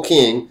evil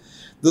king.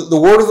 The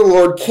word of the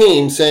Lord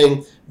came,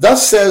 saying,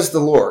 thus says the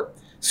Lord,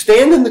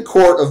 stand in the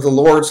court of the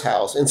Lord's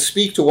house and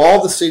speak to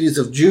all the cities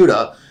of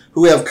Judah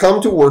who have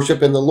come to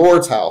worship in the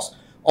Lord's house.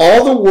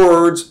 All the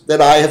words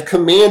that I have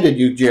commanded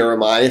you,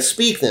 Jeremiah,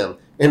 speak them.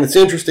 And it's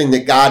interesting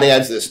that God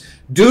adds this.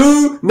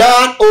 Do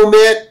not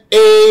omit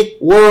a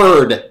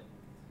word.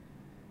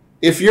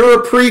 If you're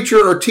a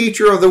preacher or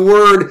teacher of the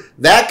word,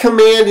 that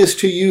command is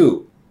to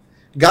you.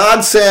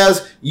 God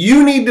says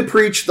you need to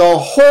preach the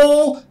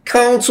whole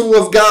counsel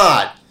of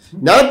God.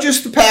 Not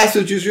just the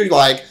passages you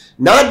like,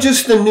 not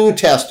just the New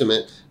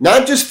Testament,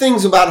 not just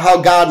things about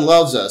how God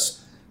loves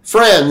us.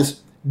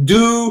 Friends,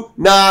 do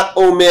not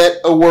omit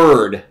a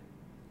word.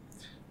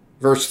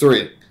 Verse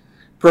 3.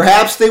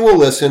 Perhaps they will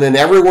listen and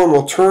everyone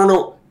will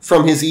turn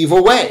from his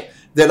evil way.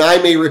 Then I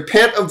may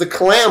repent of the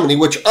calamity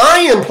which I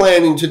am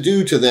planning to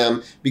do to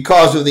them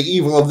because of the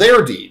evil of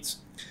their deeds.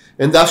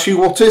 And thus you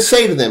will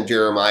say to them,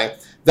 Jeremiah,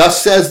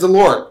 thus says the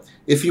Lord,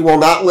 if you will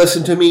not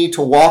listen to me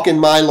to walk in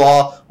my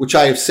law, which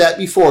I have set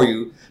before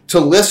you, to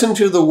listen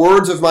to the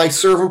words of my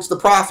servants the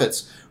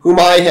prophets, whom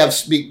I have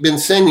been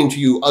sending to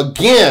you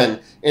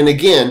again and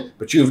again,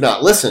 but you have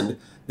not listened,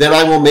 then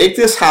I will make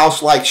this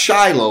house like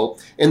Shiloh,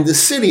 and the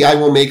city I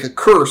will make a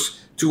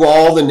curse to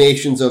all the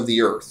nations of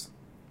the earth.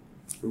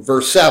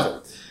 Verse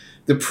 7.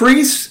 The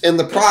priests and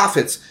the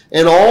prophets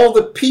and all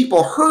the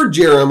people heard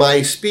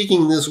Jeremiah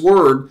speaking these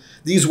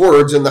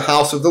words in the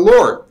house of the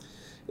Lord.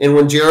 And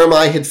when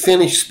Jeremiah had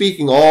finished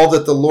speaking all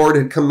that the Lord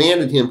had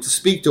commanded him to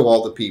speak to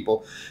all the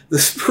people,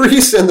 the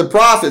priests and the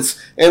prophets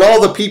and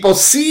all the people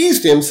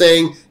seized him,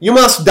 saying, you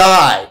must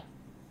die.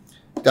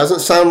 Doesn't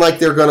sound like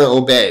they're going to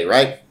obey,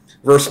 right?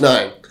 Verse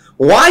 9.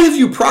 Why have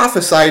you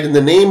prophesied in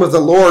the name of the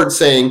Lord,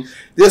 saying,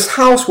 this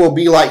house will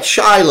be like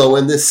Shiloh,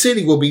 and this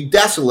city will be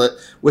desolate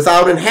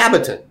without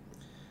inhabitant?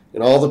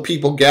 And all the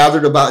people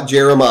gathered about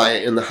Jeremiah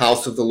in the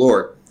house of the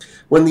Lord.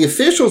 When the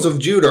officials of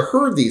Judah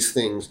heard these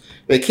things,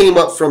 they came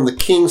up from the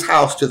king's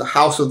house to the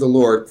house of the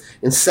Lord,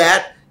 and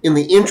sat in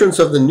the entrance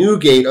of the new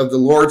gate of the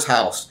Lord's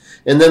house.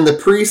 And then the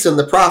priests and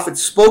the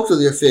prophets spoke to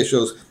the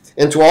officials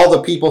and to all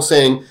the people,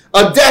 saying,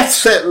 a death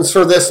sentence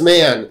for this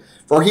man,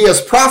 for he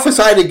has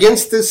prophesied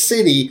against this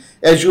city,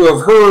 as you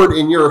have heard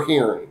in your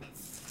hearing.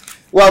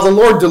 Well, the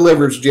Lord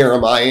delivers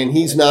Jeremiah, and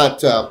he's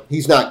not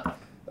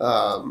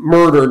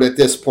murdered at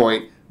this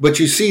point. But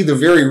you see the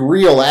very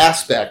real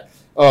aspect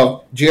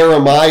of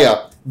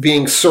Jeremiah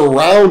being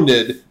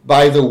surrounded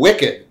by the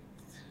wicked,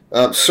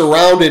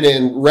 surrounded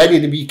and ready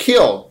to be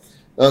killed.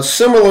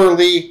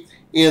 Similarly,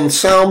 in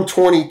Psalm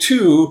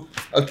 22,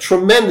 a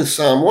tremendous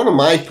psalm, one of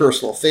my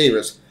personal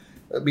favorites,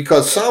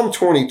 because Psalm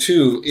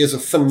 22 is a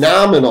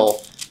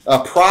phenomenal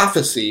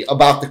prophecy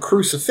about the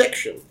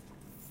crucifixion.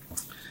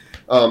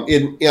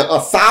 In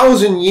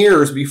 1,000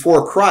 years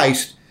before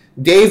Christ,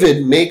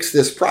 David makes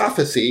this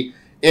prophecy,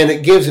 and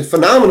it gives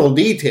phenomenal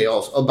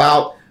details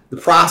about the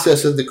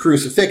process of the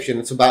crucifixion.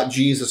 It's about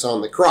Jesus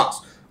on the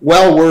cross.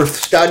 Well worth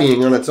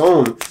studying on its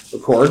own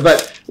accord.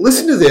 But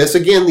listen to this.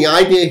 Again, the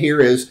idea here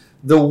is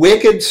the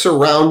wicked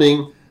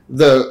surrounding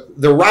the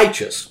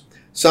righteous.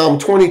 Psalm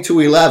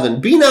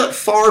 22:11. Be not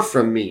far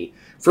from me,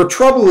 for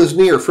trouble is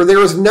near, for there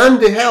is none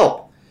to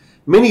help.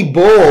 Many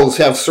bulls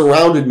have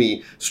surrounded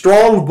me.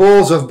 Strong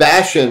bulls of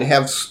Bashan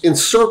have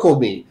encircled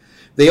me.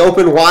 They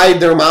open wide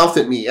their mouth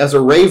at me as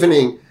a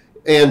ravening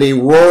and a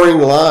roaring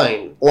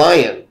lion.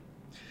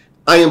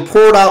 I am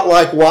poured out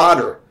like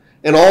water,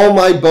 and all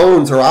my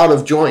bones are out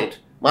of joint.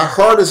 My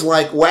heart is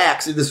like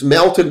wax, it is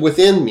melted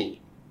within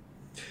me.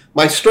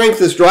 My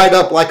strength is dried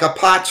up like a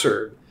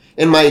potsherd,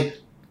 and my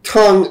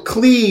tongue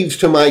cleaves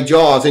to my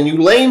jaws, and you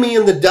lay me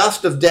in the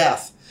dust of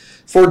death.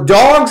 For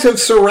dogs have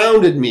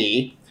surrounded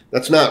me.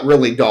 That's not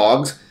really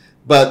dogs,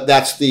 but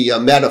that's the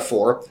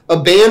metaphor. A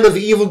band of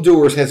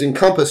evildoers has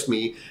encompassed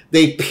me.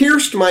 They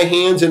pierced my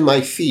hands and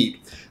my feet.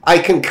 I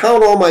can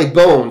count all my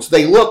bones.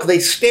 They look, they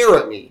stare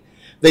at me.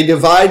 They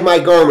divide my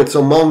garments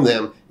among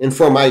them, and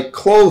for my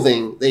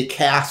clothing they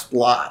cast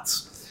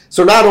lots.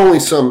 So not only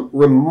some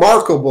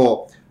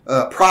remarkable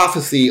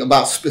prophecy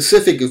about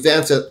specific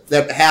events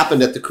that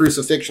happened at the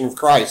crucifixion of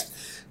Christ,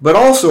 but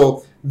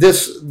also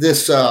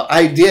this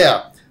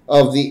idea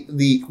of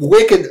the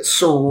wicked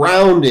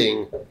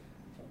surrounding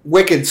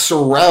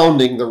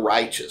the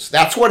righteous.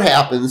 That's what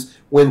happens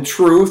when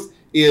truth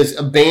is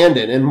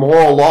abandoned and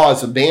moral law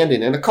is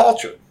abandoned in a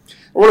culture.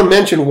 I want to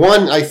mention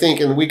one, I think,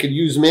 and we could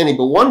use many,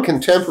 but one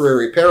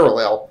contemporary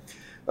parallel.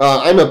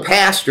 I'm a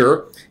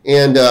pastor,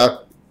 and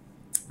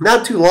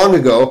not too long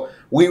ago,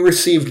 we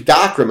received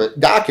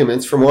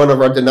documents from one of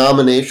our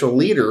denominational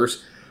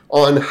leaders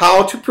on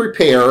how to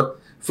prepare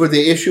for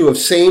the issue of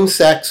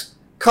same-sex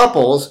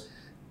couples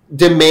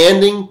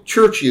demanding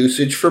church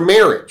usage for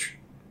marriage.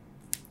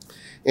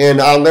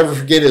 And I'll never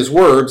forget his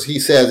words. He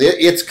says,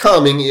 it's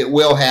coming, it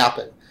will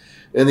happen.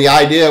 And the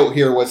idea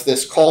here was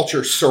this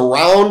culture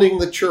surrounding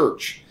the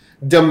church,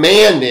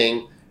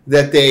 demanding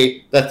that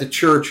the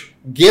church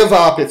give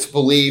up its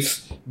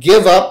beliefs,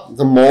 give up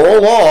the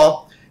moral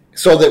law,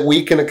 so that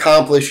we can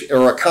accomplish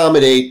or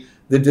accommodate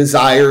the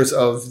desires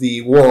of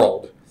the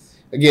world.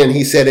 Again,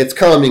 he said, it's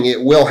coming,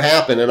 it will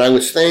happen. And I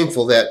was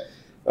thankful that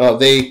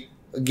they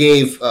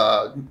gave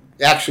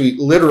actually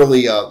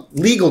literally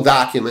legal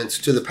documents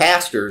to the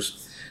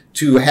pastors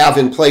to have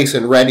in place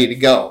and ready to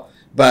go.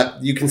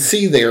 But you can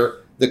see there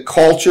the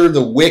culture,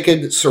 the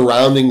wicked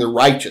surrounding the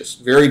righteous.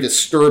 Very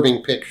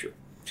disturbing picture.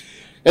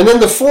 And then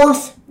the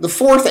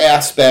fourth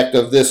aspect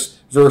of this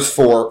verse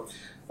 4,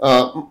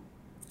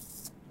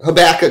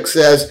 Habakkuk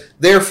says,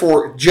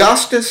 therefore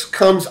justice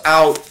comes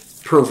out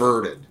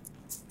perverted.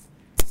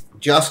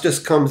 Justice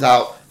comes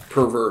out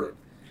perverted.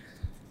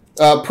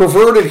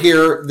 Perverted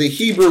here, the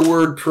Hebrew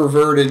word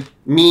perverted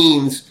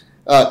means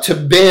to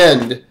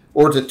bend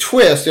or to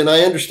twist, and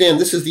I understand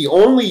this is the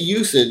only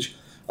usage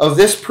of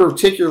this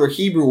particular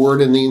Hebrew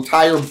word in the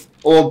entire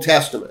Old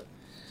Testament.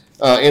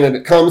 And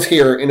it comes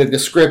here in a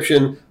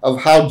description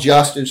of how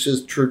justice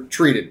is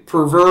treated.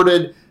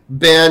 Perverted,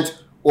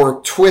 bent,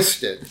 or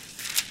twisted.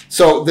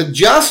 So the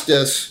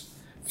justice,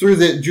 through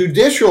the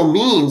judicial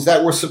means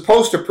that were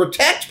supposed to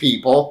protect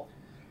people,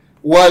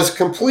 was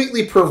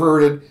completely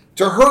perverted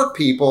to hurt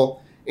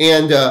people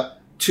and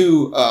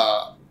to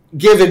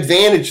give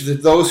advantage to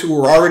those who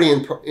were already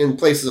in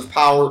places of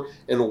power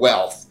and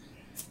wealth.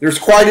 There's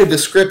quite a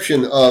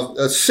description of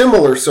a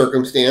similar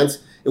circumstance.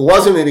 It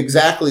wasn't at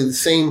exactly the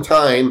same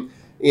time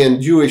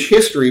in Jewish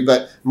history,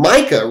 but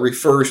Micah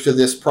refers to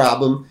this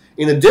problem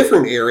in a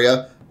different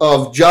area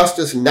of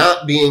justice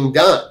not being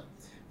done.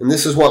 And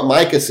this is what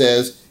Micah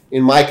says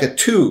in Micah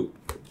 2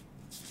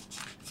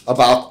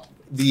 about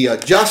the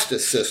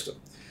justice system.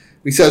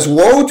 He says,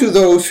 woe to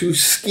those who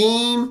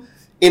scheme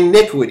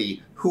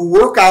iniquity, who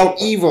work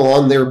out evil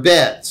on their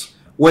beds.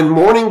 When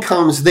morning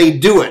comes, they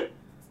do it.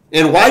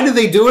 And why do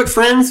they do it,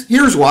 friends?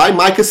 Here's why.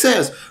 Micah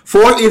says,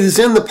 for it is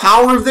in the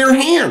power of their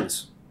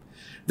hands.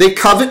 They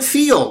covet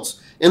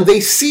fields, and they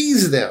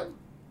seize them,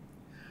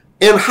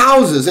 and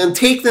houses, and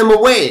take them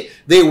away.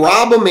 They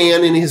rob a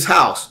man in his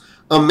house,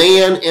 a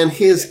man and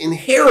his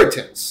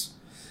inheritance.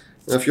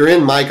 Now, if you're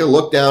in Micah,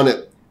 look down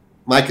at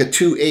Micah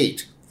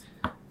 2:8.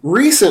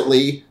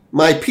 Recently,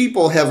 my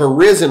people have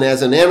arisen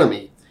as an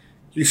enemy.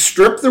 You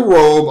strip the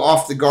robe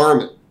off the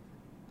garment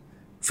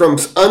from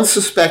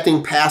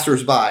unsuspecting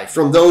passers-by,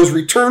 from those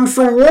returned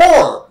from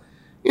war.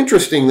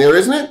 Interesting there,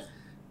 isn't it?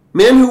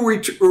 Men who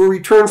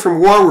return from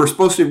war were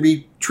supposed to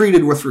be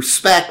treated with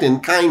respect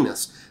and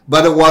kindness,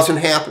 but it wasn't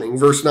happening.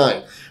 Verse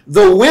 9,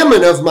 the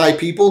women of my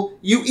people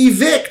you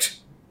evict,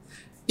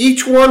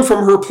 each one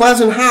from her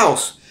pleasant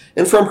house,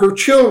 and from her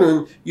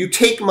children you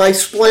take my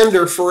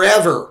splendor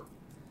forever.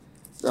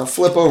 Now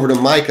flip over to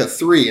Micah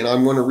 3, and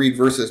I'm going to read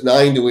verses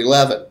 9 to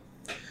 11.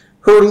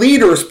 Her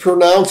leaders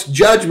pronounce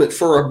judgment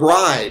for a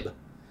bribe.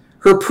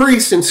 Her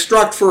priests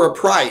instruct for a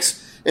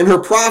price, and her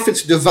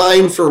prophets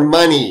divine for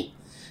money.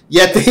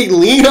 Yet they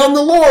lean on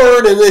the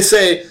Lord, and they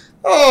say,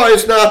 oh,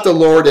 is not the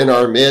Lord in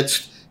our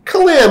midst?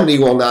 Calamity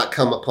will not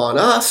come upon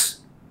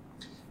us.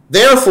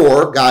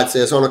 Therefore, God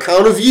says, on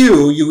account of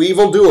you, you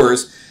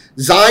evildoers,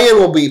 Zion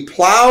will be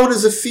plowed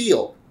as a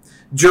field.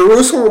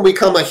 Jerusalem will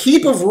become a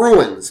heap of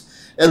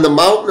ruins, and the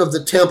mountain of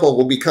the temple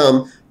will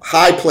become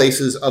high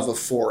places of a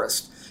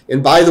forest.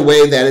 And by the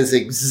way, that is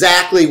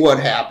exactly what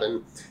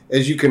happened.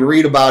 As you can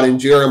read about in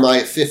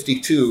Jeremiah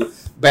 52,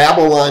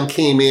 Babylon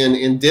came in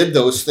and did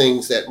those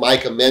things that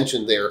Micah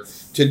mentioned there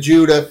to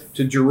Judah,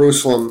 to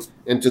Jerusalem,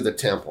 and to the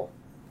temple.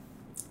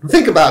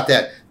 Think about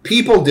that.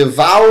 People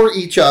devour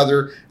each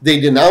other. They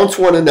denounce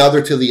one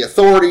another to the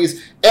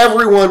authorities.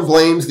 Everyone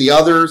blames the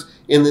others.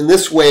 And in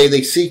this way,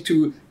 they seek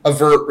to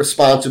avert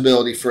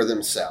responsibility for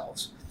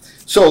themselves.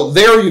 So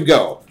there you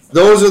go.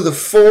 Those are the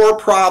four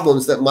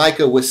problems that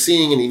Micah was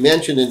seeing, and he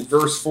mentioned in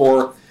verse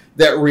 4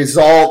 that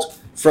result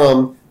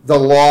from the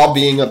law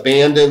being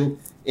abandoned.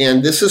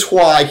 And this is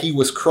why he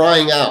was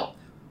crying out,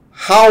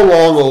 how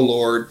long, O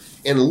Lord?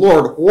 And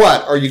Lord,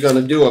 what are you going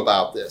to do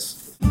about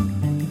this?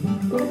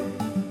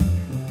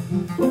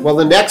 Well,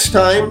 the next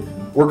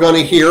time we're going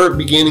to hear,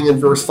 beginning in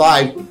verse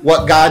 5,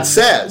 what God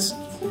says.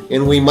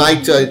 And we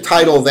might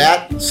title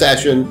that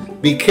session,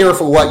 Be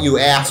Careful What You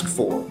Ask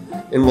For.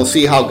 And we'll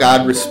see how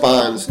God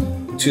responds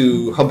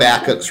to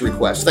Habakkuk's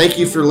request. Thank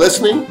you for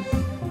listening.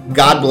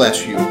 God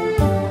bless you.